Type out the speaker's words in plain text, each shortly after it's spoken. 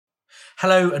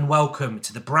Hello and welcome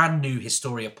to the brand new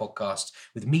Historia podcast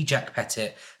with me, Jack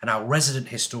Pettit, and our resident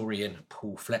historian,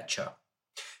 Paul Fletcher.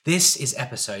 This is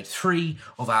episode 3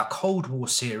 of our Cold War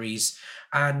series,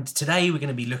 and today we're going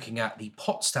to be looking at the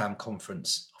Potsdam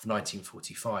Conference of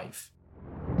 1945.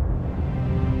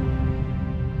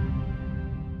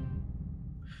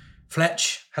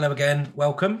 Fletch, hello again,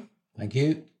 welcome. Thank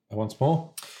you, once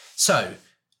more. So,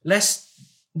 let's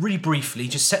really briefly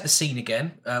just set the scene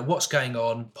again. What's going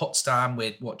on? Potsdam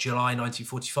with, July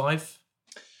 1945?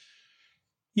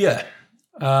 Yeah,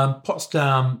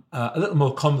 Potsdam, a little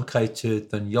more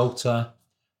complicated than Yalta,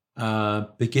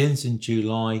 begins in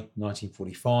July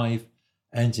 1945,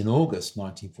 ends in August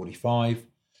 1945.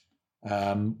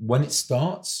 When it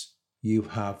starts, you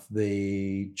have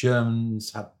the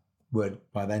Germans were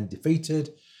by then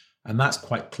defeated, and that's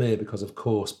quite clear because, of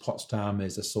course, Potsdam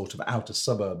is a sort of outer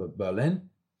suburb of Berlin.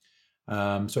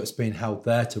 So it's been held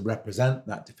there to represent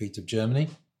that defeat of Germany.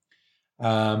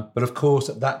 But of course,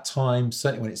 at that time,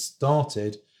 certainly when it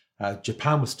started,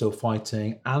 Japan was still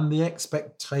fighting, and the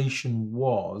expectation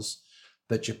was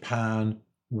that Japan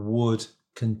would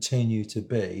continue to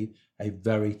be a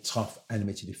very tough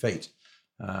enemy to defeat.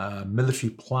 Military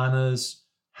planners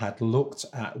had looked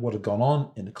at what had gone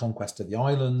on in the conquest of the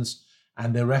islands,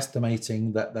 and they're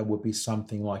estimating that there would be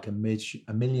something like a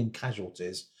million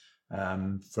casualties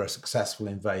for a successful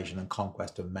invasion and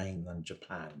conquest of mainland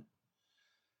Japan.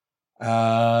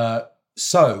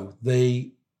 So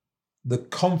the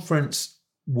conference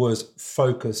was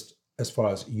focused, as far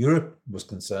as Europe was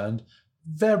concerned,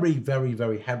 very, very,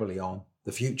 very heavily on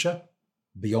the future,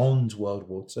 beyond World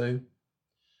War II,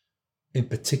 in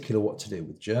particular what to do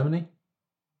with Germany,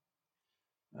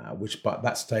 which by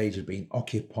that stage had been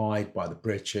occupied by the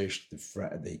British,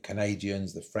 the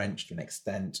Canadians, the French to an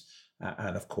extent,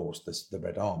 and of course the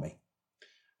Red Army.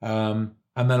 And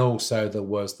then also there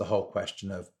was the whole question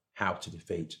of how to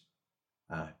defeat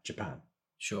Japan.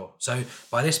 Sure. So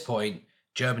by this point,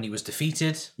 Germany was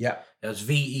defeated. Yeah. There was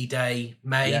VE Day,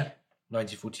 May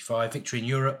 1945, victory in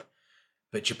Europe,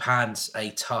 but Japan's a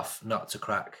tough nut to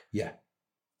crack. Yeah.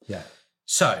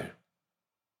 So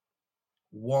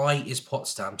why is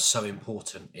Potsdam so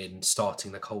important in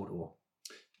starting the Cold War?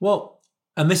 Well,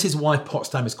 and this is why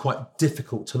Potsdam is quite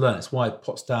difficult to learn. It's why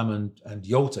Potsdam and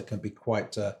Yalta can be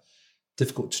quite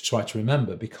difficult to try to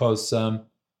remember, because a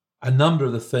number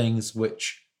of the things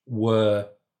which were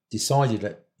decided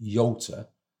at Yalta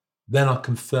then are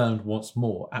confirmed once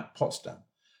more at Potsdam.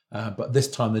 But this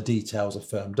time the details are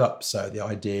firmed up. So the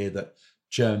idea that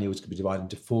Germany was going to be divided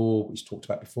into 4, which we talked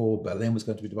about before, Berlin was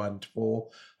going to be divided into 4,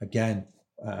 again,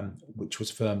 which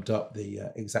was firmed up, the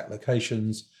exact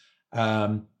locations.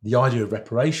 The idea of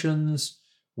reparations,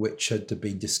 which had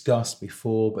been discussed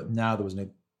before, but now there was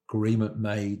an agreement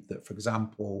made that, for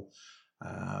example,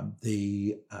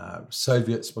 the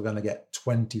Soviets were going to get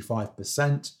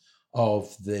 25%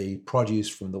 of the produce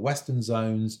from the Western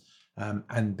zones,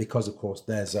 and because, of course,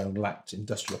 their zone lacked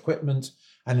industrial equipment,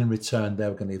 and in return they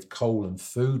were going to give coal and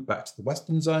food back to the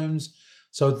Western zones.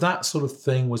 So that sort of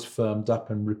thing was firmed up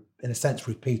and, in a sense,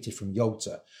 repeated from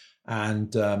Yalta.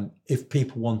 And if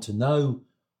people want to know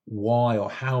why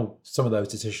or how some of those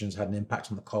decisions had an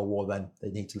impact on the Cold War, then they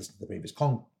need to listen to the previous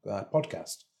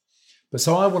podcast. But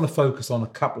so I want to focus on a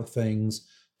couple of things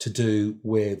to do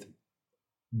with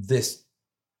this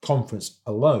conference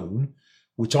alone,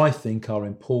 which I think are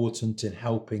important in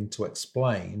helping to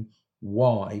explain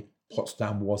why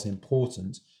Potsdam was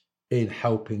important in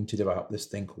helping to develop this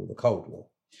thing called the Cold War.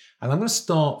 And I'm going to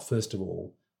start, first of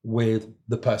all, with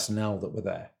the personnel that were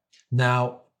there.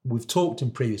 Now, we've talked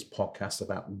in previous podcasts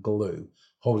about glue,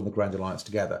 holding the Grand Alliance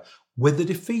together. With the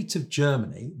defeat of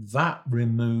Germany, that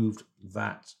removed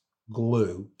that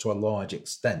glue to a large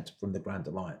extent from the Grand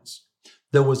Alliance.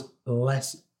 There was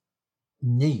less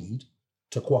need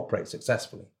to cooperate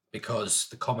successfully. Because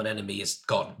the common enemy is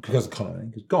gone. Because the common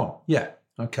enemy is gone, yeah,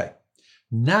 okay.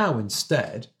 Now,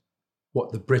 instead,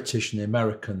 what the British and the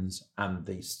Americans and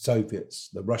the Soviets,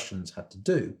 the Russians, had to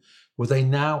do was they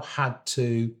now had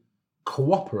to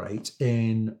cooperate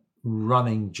in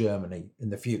running Germany in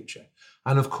the future.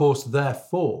 And of course,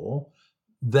 therefore,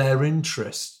 their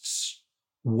interests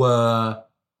were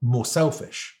more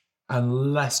selfish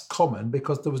and less common,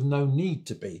 because there was no need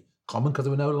to be common, because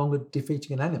they were no longer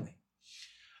defeating an enemy.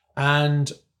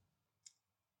 And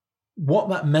what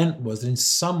that meant was, in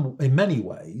many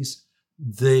ways,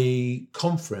 the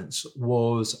conference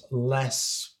was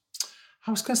less,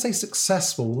 I was going to say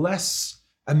successful, less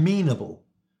amenable,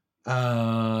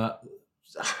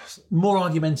 more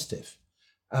argumentative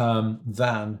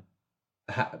than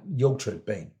Yalta had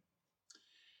been.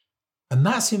 And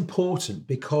that's important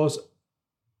because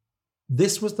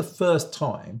this was the first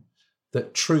time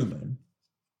that Truman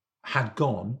had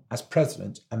gone as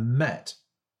president and met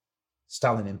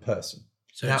Stalin in person.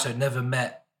 So never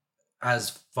met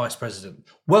as vice president.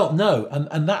 Well, no,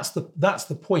 and that's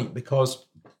the point, because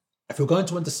if we're going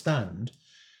to understand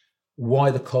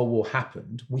why the Cold War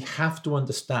happened, we have to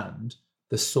understand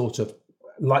the sort of,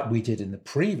 like we did in the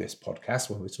previous podcast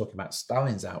when we were talking about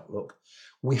Stalin's outlook,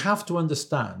 we have to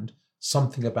understand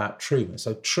something about Truman.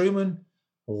 So Truman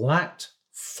lacked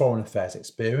foreign affairs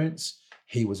experience.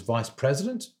 He was vice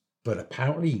president, but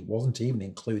apparently he wasn't even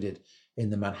included in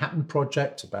the Manhattan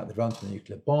Project about the development of the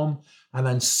nuclear bomb. And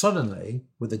then suddenly,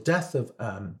 with the death of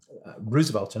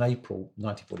Roosevelt in April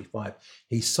 1945,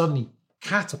 he suddenly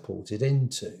catapulted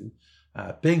into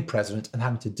being president and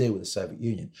having to deal with the Soviet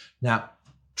Union. Now,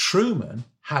 Truman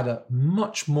had a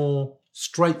much more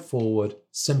straightforward,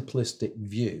 simplistic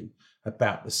view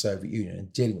about the Soviet Union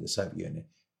and dealing with the Soviet Union.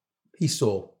 He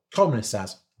saw communists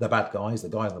as the bad guys, the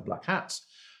guys in the black hats,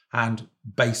 and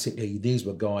basically these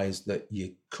were guys that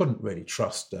you couldn't really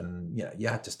trust and you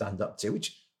had to stand up to,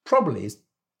 which probably is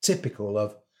typical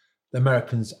of the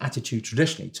Americans' attitude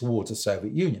traditionally towards the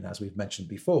Soviet Union, as we've mentioned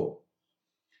before.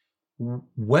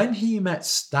 When he met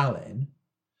Stalin,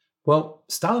 well,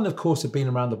 Stalin, of course, had been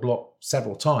around the block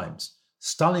several times.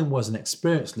 Stalin was an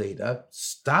experienced leader.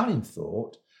 Stalin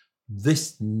thought,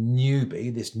 this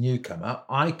newbie, this newcomer,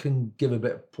 I can give a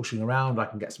bit of pushing around, I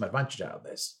can get some advantage out of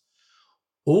this.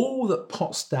 All that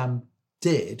Potsdam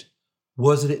did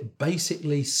was that it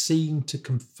basically seemed to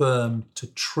confirm to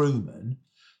Truman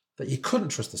that you couldn't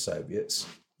trust the Soviets,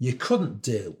 you couldn't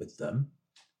deal with them,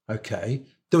 okay?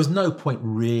 There was no point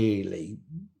really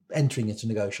entering into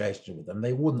negotiations with them.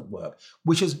 They wouldn't work,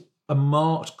 which is a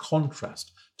marked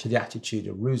contrast to the attitude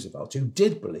of Roosevelt, who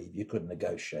did believe you could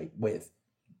negotiate with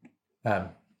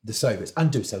the Soviets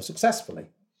and do so successfully.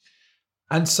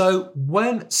 And so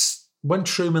when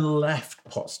Truman left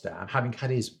Potsdam, having had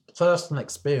his personal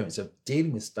experience of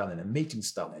dealing with Stalin and meeting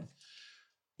Stalin,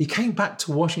 he came back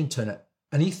to Washington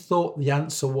and he thought the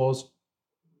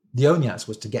only answer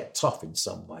was to get tough in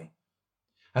some way.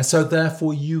 And so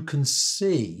therefore you can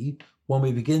see when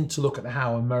we begin to look at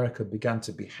how America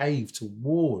behaved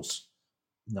towards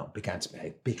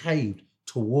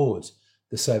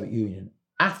the Soviet Union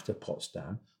after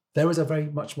Potsdam, there was a very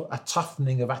much more a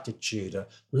toughening of attitude, a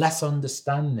less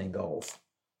understanding of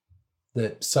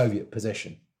the Soviet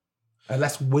position, a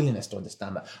less willingness to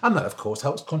understand that. And that, of course,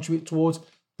 helps contribute towards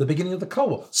the beginning of the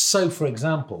Cold War. So, for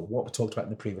example, what we talked about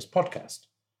in the previous podcast,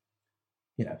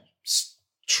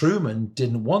 Truman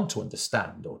didn't want to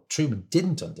understand, or Truman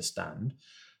didn't understand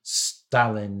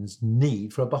Stalin's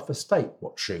need for a buffer state.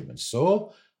 What Truman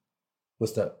saw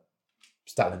was that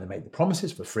Stalin had made the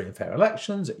promises for free and fair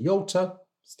elections at Yalta.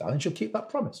 Stalin should keep that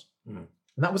promise. And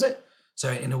that was it.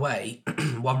 So in a way,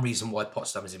 one reason why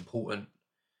Potsdam is important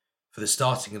for the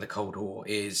starting of the Cold War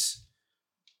is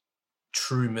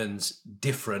Truman's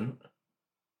different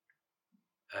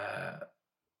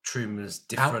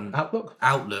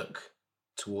outlook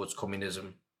towards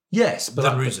communism. Yes, but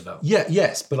than Roosevelt.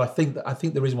 Yes, but I think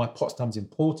the reason why Potsdam's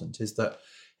important is that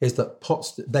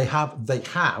they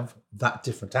have that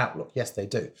different outlook. Yes, they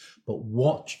do. But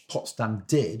what Potsdam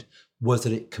did was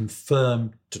that it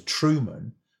confirmed to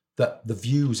Truman that the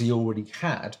views he already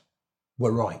had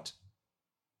were right.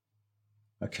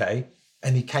 Okay?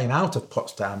 And he came out of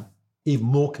Potsdam even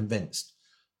more convinced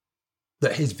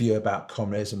that his view about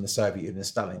communism, the Soviet Union, and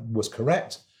Stalin was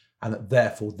correct, and that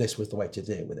therefore this was the way to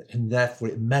deal with it. And therefore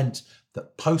it meant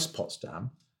that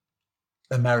post-Potsdam,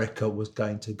 America was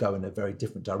going to go in a very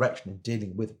different direction in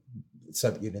dealing with the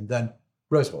Soviet Union than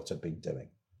Roosevelt had been doing.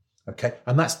 Okay,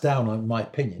 and that's down, in my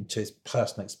opinion, to his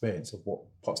personal experience of what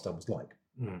Potsdam was like.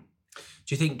 Do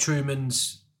you think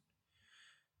Truman's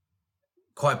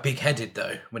quite big-headed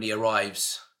though when he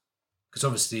arrives? Because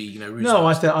obviously, Roosevelt. No,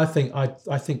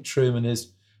 I think Truman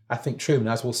is. I think Truman,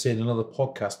 as we'll see in another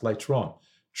podcast later on,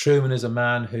 Truman is a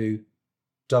man who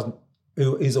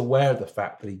is aware of the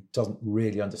fact that he doesn't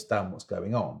really understand what's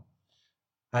going on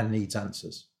and needs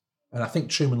answers. And I think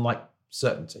Truman liked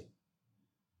certainty.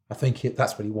 I think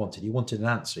that's what he wanted. He wanted an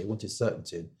answer. He wanted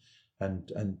certainty.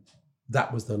 And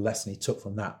that was the lesson he took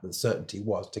from that. The certainty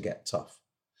was to get tough.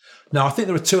 Now, I think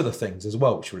there are two other things as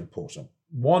well which were important.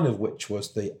 One of which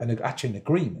was an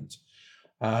agreement.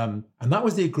 And that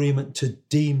was the agreement to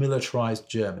demilitarize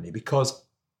Germany, because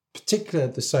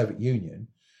particularly the Soviet Union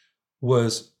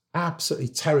was absolutely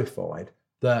terrified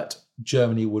that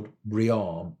Germany would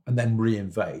rearm and then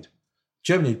re-invade.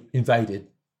 Germany invaded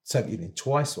Soviet Union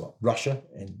twice, Russia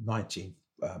in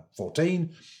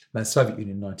 1914, then Soviet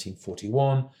Union in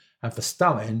 1941. And for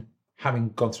Stalin, having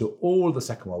gone through all of the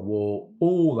Second World War,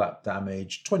 all that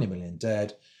damage, 20 million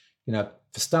dead,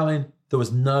 for Stalin, there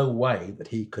was no way that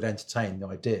he could entertain the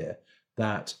idea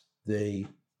that the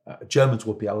Germans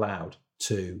would be allowed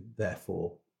to,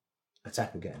 therefore,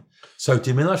 attack again. So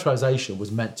demilitarization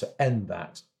was meant to end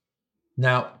that.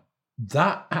 Now,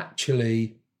 that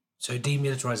actually... So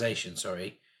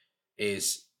demilitarization,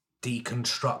 is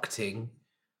deconstructing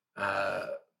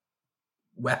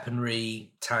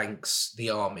weaponry, tanks, the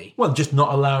army. Well, just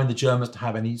not allowing the Germans to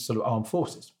have any sort of armed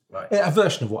forces. Right. A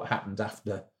version of what happened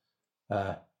after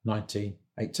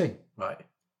 1918. Right.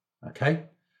 Okay.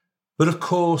 But of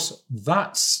course,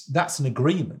 that's an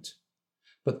agreement.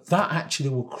 But that actually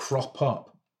will crop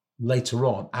up later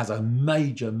on as a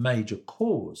major, major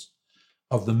cause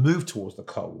of the move towards the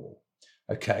Cold War.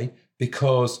 Okay.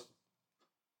 Because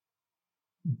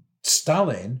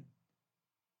Stalin,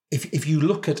 if you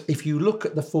look at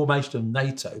the formation of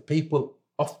NATO, people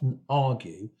often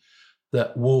argue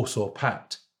that Warsaw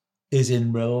Pact is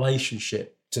in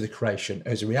relationship to the creation,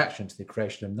 as a reaction to the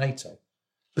creation of NATO.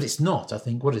 But it's not. I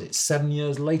think, what is it, 7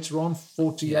 years later on,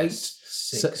 48? Yes,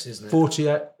 6, isn't it?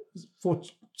 48,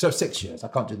 40, so 6 years. I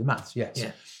can't do the maths, yes.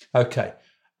 Yeah. Okay.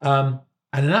 And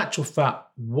in actual fact,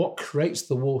 what creates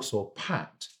the Warsaw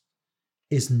Pact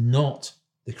is not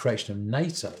the creation of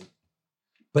NATO,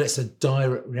 but it's a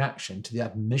direct reaction to the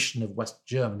admission of West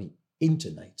Germany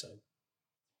into NATO.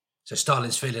 So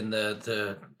Stalin's feeling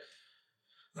the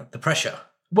pressure.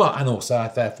 Well, and also I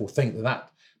therefore think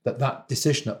that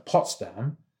decision at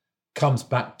Potsdam comes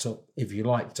back to, if you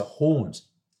like, to haunt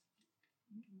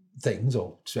things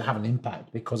or to have an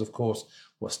impact, because of course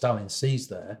what Stalin sees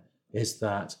there is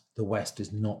that the West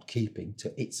is not keeping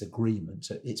to its agreement,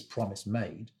 to its promise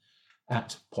made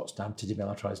at Potsdam to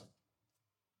demilitarize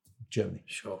Germany.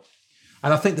 Sure.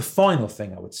 And I think the final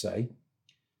thing I would say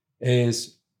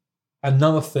is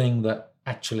another thing that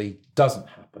actually doesn't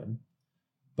happen,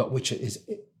 but which is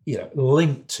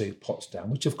linked to Potsdam,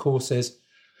 which of course is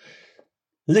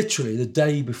literally the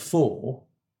day before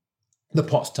the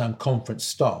Potsdam Conference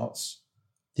starts,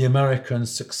 the Americans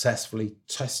successfully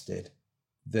tested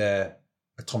their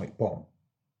atomic bomb.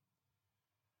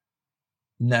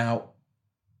 Now,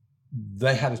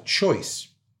 they had a choice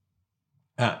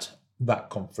at that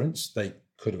conference. They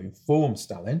could have informed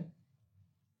Stalin,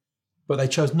 but they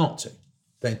chose not to.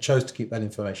 They chose to keep that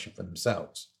information for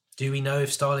themselves. Do we know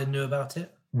if Stalin knew about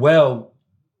it? Well,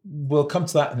 we'll come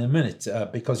to that in a minute,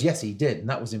 because yes, he did, and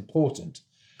that was important.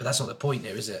 But that's not the point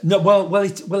here, is it? No,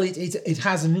 it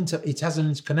has an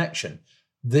interconnection.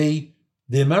 The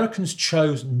Americans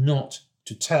chose not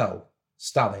to tell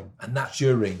Stalin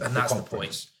during the conference. The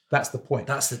point. That's the point.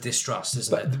 That's the distrust,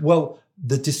 isn't it? Well,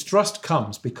 the distrust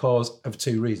comes because of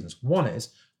two reasons. One is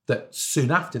that soon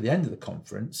after the end of the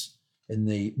conference, in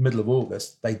the middle of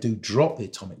August, they do drop the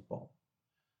atomic bomb.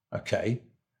 Okay.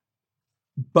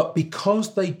 But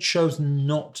because they chose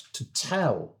not to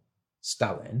tell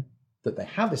Stalin that they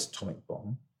had this atomic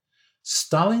bomb,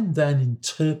 Stalin then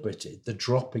interpreted the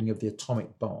dropping of the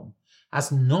atomic bomb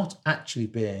as not actually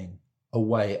being a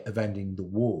way of ending the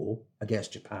war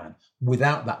against Japan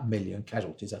without that million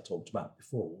casualties I talked about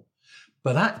before.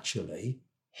 But actually,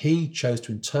 he chose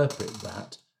to interpret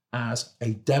that as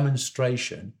a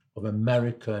demonstration of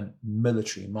American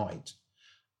military might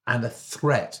and a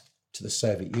threat to the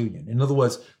Soviet Union. In other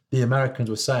words, the Americans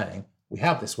were saying, we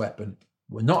have this weapon,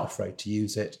 we're not afraid to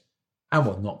use it, and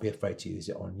we'll not be afraid to use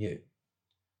it on you.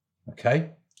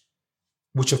 Okay?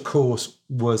 Which, of course,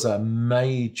 was a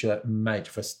major,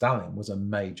 for Stalin, was a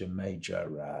major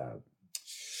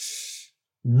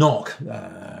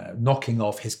knocking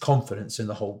off his confidence in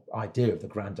the whole idea of the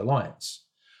Grand Alliance.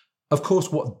 Of course,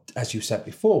 what, as you said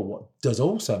before, what does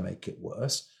also make it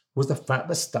worse was the fact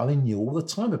that Stalin knew all the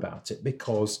time about it,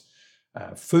 because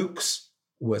Fuchs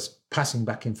was passing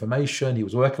back information. He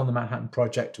was working on the Manhattan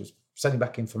Project, was sending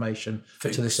back information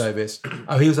to the Soviets.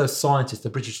 Oh, he was a scientist, a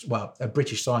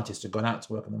British scientist who'd gone out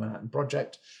to work on the Manhattan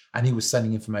Project, and he was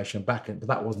sending information back, but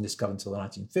that wasn't discovered until the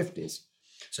 1950s.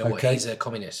 So he's a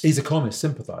communist? He's a communist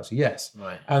sympathizer, yes.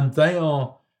 Right.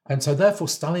 And so therefore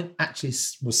Stalin actually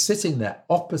was sitting there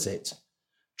opposite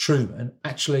Truman,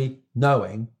 actually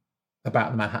knowing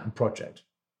about the Manhattan Project.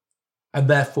 And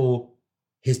therefore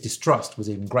his distrust was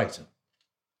even greater,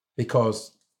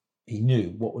 because he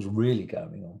knew what was really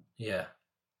going on. Yeah.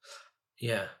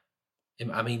 Yeah.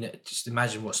 I mean, just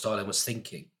imagine what Stalin was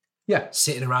thinking. Yeah.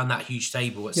 Sitting around that huge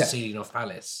table at Seligenov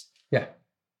Palace. Yeah.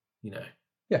 You know.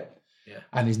 Yeah. Yeah.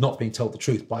 And he's not being told the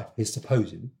truth by his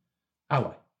supposed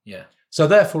ally. Yeah. So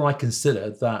therefore I consider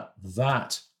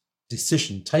that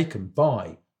decision taken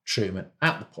by Truman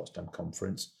at the Potsdam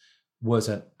Conference was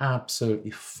an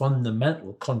absolutely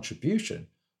fundamental contribution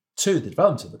to the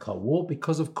development of the Cold War,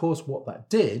 because, of course, what that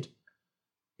did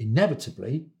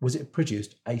inevitably was it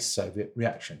produced a Soviet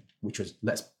reaction, which was,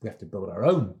 we have to build our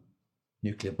own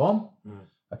nuclear bomb.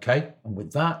 Okay, and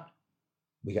with that,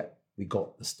 we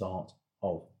got the start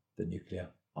of the nuclear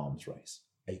arms race,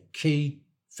 a key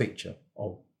feature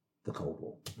of the Cold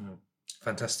War.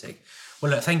 Fantastic.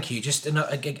 Well, look, thank you. Just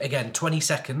again, 20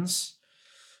 seconds.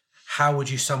 How would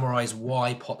you summarise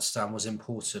why Potsdam was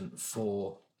important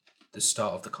for the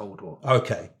start of the Cold War?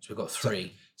 Okay. So we've got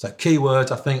 3. So key words,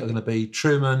 I think, are going to be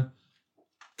Truman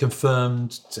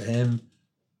confirmed to him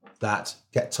that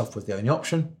get tough was the only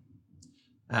option.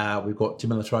 We've got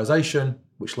demilitarization,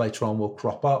 which later on will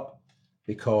crop up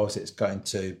because it's going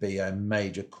to be a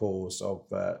major cause of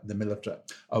the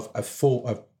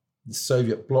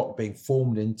Soviet bloc being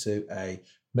formed into a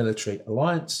military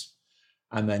alliance.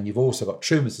 And then you've also got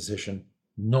Truman's decision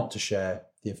not to share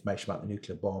the information about the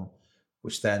nuclear bomb,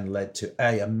 which then led to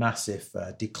a massive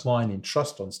decline in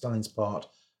trust on Stalin's part,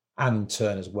 and in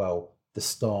turn as well, the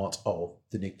start of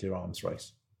the nuclear arms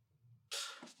race.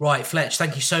 Right, Fletch,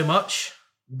 thank you so much.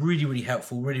 Really, really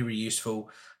helpful, really, really useful,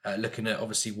 looking at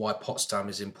obviously why Potsdam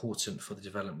is important for the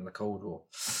development of the Cold War.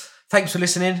 Thanks for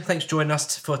listening. Thanks for joining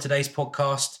us for today's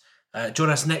podcast. Join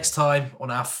us next time on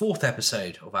our 4th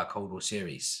episode of our Cold War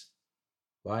series.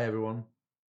 Bye, everyone.